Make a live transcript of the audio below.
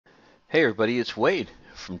Hey everybody, it's Wade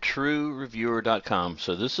from TrueReviewer.com.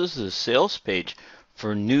 So this is the sales page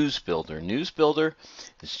for Newsbuilder. Newsbuilder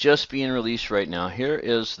is just being released right now. Here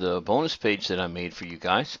is the bonus page that I made for you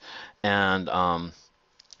guys. And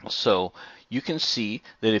so you can see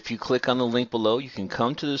that if you click on the link below, you can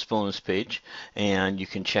come to this bonus page and you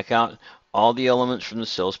can check out all the elements from the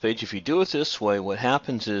sales page. If you do it this way, what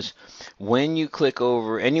happens is when you click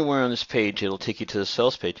over anywhere on this page, it'll take you to the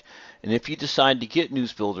sales page. And if you decide to get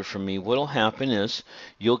Newsbuilder from me, what'll happen is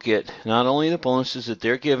you'll get not only the bonuses that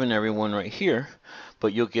they're giving everyone right here,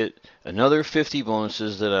 but you'll get another 50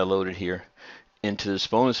 bonuses that I loaded here into this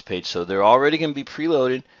bonus page. So they're already going to be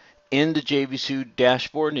preloaded in the JVSU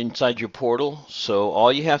dashboard inside your portal. So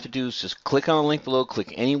all you have to do is just click on the link below,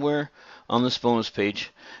 click anywhere on this bonus page,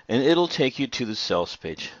 and it'll take you to the sales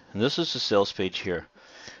page. And this is the sales page here.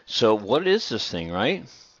 So what is this thing, right?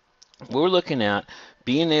 We're looking at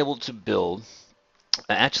being able to build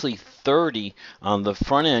actually 30 on the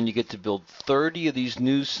front end. You get to build 30 of these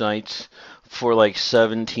news sites for like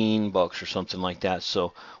 17 bucks or something like that.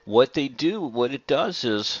 So what they do, what it does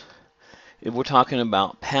is we're talking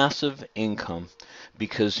about passive income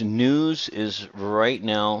because news is right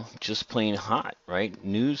now just plain hot, right?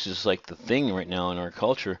 News is like the thing right now in our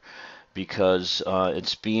culture because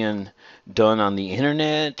it's being done on the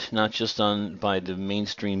internet, not just on by the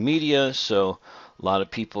mainstream media. So a lot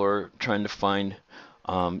of people are trying to find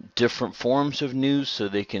different forms of news so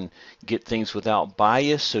they can get things without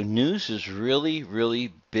bias. So news is really,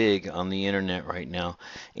 really big on the internet right now,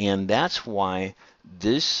 and that's why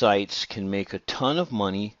these sites can make a ton of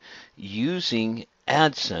money using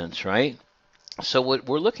AdSense, right? So what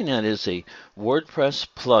we're looking at is a WordPress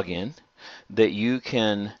plugin that you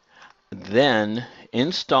can then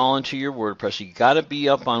install into your WordPress. You got to be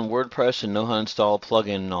up on WordPress and know how to install a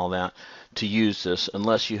plugin and all that to use this,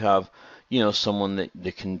 unless you have, someone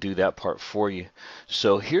that can do that part for you.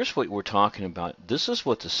 So here's what we're talking about. This is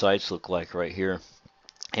what the sites look like right here.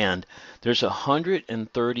 And there's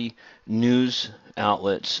 130 news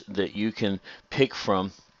outlets that you can pick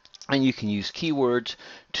from, and you can use keywords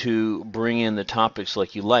to bring in the topics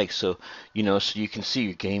like you like. So, so you can see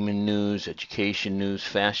your gaming news, education news,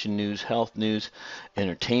 fashion news, health news,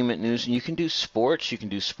 entertainment news, and you can do sports. You can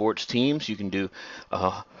do sports teams. You can do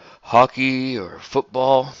hockey or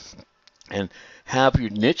football, and have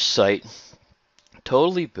your niche site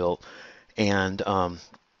totally built. And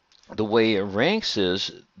the way it ranks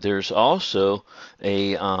is there's also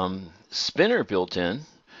a spinner built in,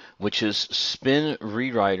 which is Spin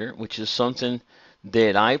Rewriter, which is something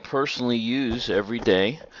that I personally use every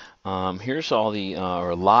day. Here's all the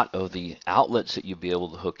or a lot of the outlets that you'll be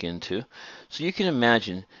able to hook into. So you can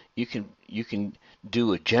imagine you can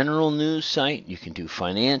do a general news site, you can do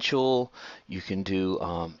financial, you can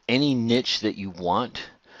do any niche that you want.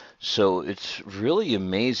 So it's really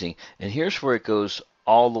amazing. And here's where it goes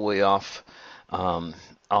all the way off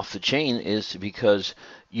the chain, is because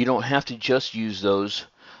you don't have to just use those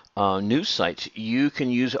news sites. You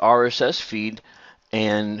can use RSS feed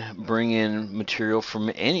and bring in material from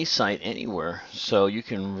any site anywhere. So you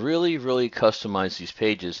can really, really customize these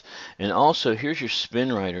pages. And also, here's your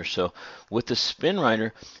spin writer. So with the spin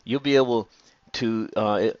writer, you'll be able to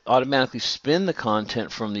automatically spin the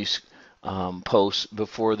content from these posts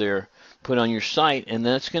before they're put on your site, and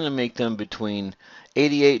that's going to make them between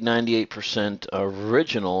 88 98%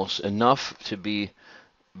 originals, enough to be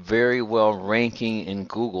very well ranking in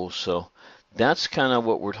Google. So that's kind of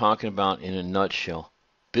what we're talking about in a nutshell.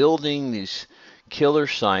 Building these killer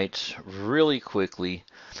sites really quickly,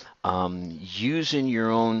 using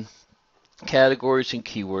your own categories and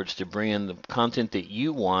keywords to bring in the content that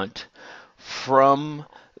you want from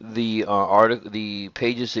the the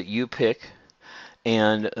pages that you pick,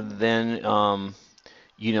 and then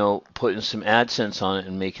putting some AdSense on it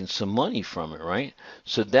and making some money from it, right?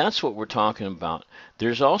 So that's what we're talking about.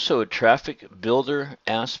 There's also a traffic builder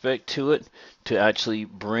aspect to it to actually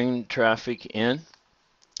bring traffic in,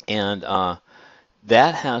 and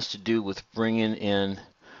that has to do with bringing in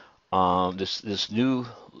this new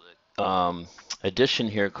addition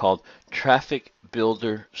here called Traffic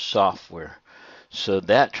Builder Software. So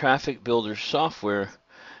that Traffic Builder software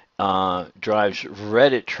drives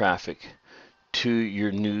Reddit traffic to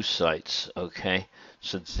your news sites, okay?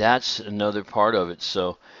 So that's another part of it.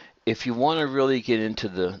 So if you want to really get into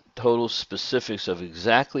the total specifics of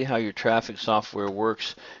exactly how your traffic software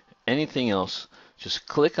works, anything else, just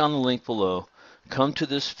click on the link below, come to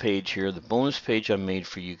this page here, the bonus page I made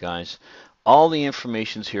for you guys. All the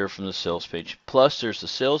information's here from the sales page. Plus, there's the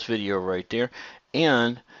sales video right there,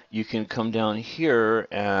 and you can come down here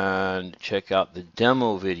and check out the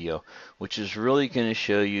demo video, which is really going to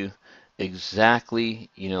show you exactly,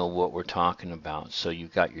 what we're talking about. So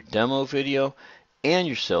you've got your demo video and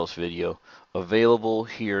your sales video available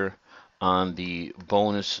here on the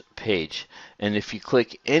bonus page. And if you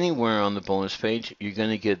click anywhere on the bonus page, you're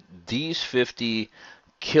going to get these 50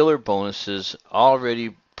 killer bonuses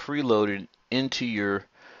already preloaded into your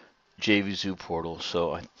JVZoo portal.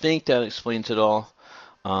 So I think that explains it all.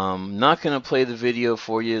 Not going to play the video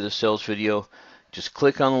for you, the sales video. Just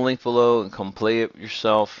click on the link below and come play it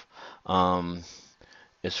yourself. Um,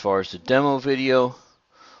 as far as the demo video,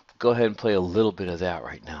 go ahead and play a little bit of that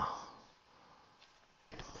right now.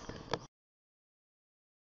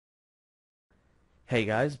 Hey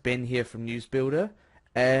guys, Ben here from Newsbuilder,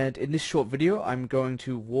 and in this short video I'm going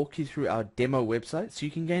to walk you through our demo website so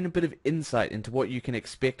you can gain a bit of insight into what you can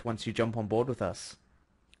expect once you jump on board with us.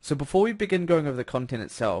 So before we begin going over the content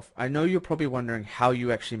itself, I know you're probably wondering how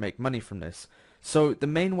you actually make money from this. So the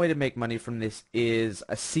main way to make money from this is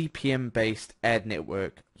a CPM based ad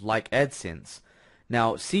network like AdSense.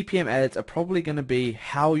 Now CPM ads are probably going to be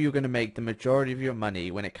how you're going to make the majority of your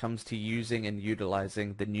money when it comes to using and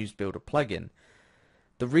utilizing the Newsbuilder plugin.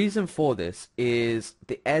 The reason for this is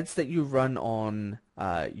the ads that you run on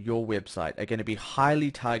your website are going to be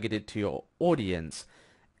highly targeted to your audience,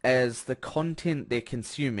 as the content they're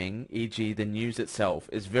consuming, e.g. the news itself,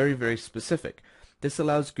 is very, very specific. This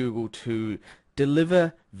allows Google to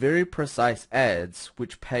deliver very precise ads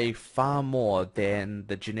which pay far more than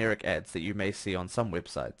the generic ads that you may see on some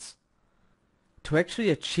websites. To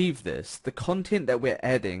actually achieve this, the content that we're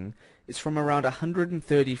adding is from around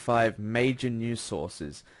 135 major news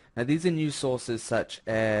sources. Now these are news sources such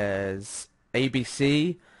as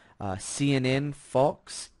ABC, CNN,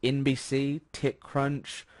 Fox, NBC,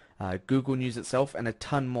 TechCrunch, Google News itself, and a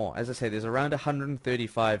ton more. As I say, there's around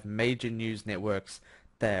 135 major news networks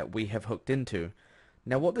that we have hooked into.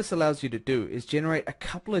 Now what this allows you to do is generate a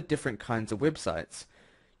couple of different kinds of websites.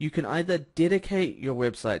 You can either dedicate your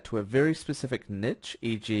website to a very specific niche,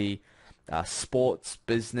 e.g. Sports,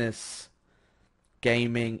 business,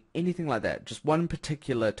 gaming, anything like that, just one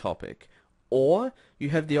particular topic. Or you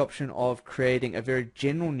have the option of creating a very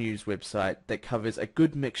general news website that covers a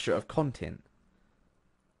good mixture of content.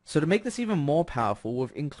 So to make this even more powerful,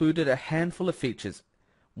 we've included a handful of features.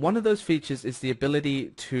 One of those features is the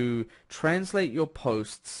ability to translate your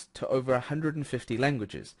posts to over 150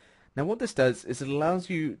 languages. Now what this does is it allows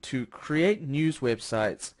you to create news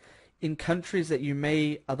websites in countries that you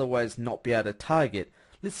may otherwise not be able to target.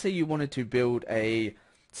 Let's say you wanted to build a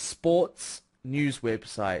sports news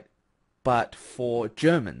website but for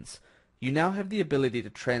Germans. You now have the ability to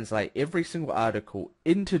translate every single article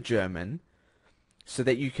into German so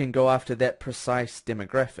that you can go after that precise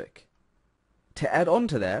demographic. To add on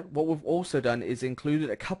to that, what we've also done is included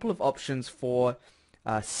a couple of options for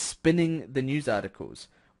spinning the news articles.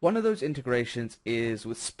 One of those integrations is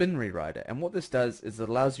with Spin Rewriter, and what this does is it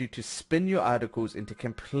allows you to spin your articles into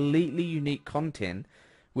completely unique content,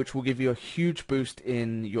 which will give you a huge boost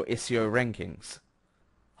in your SEO rankings.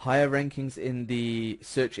 Higher rankings in the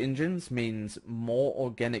search engines means more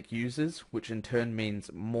organic users, which in turn means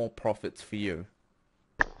more profits for you.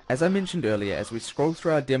 As I mentioned earlier, as we scroll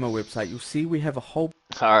through our demo website, you'll see we have a whole...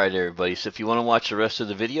 Alright everybody, so if you want to watch the rest of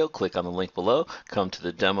the video, click on the link below, come to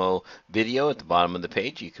the demo video at the bottom of the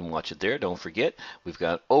page, you can watch it there. Don't forget, we've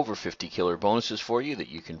got over 50 killer bonuses for you that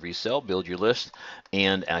you can resell, build your list,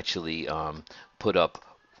 and actually put up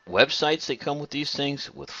websites that come with these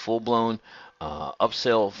things with full-blown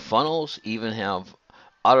upsell funnels, even have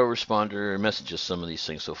autoresponder messages, some of these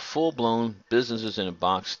things. So full-blown businesses in a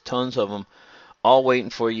box, tons of them, all waiting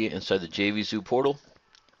for you inside the JVZoo portal.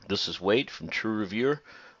 This is Wade from True Reviewer,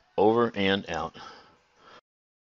 over and out.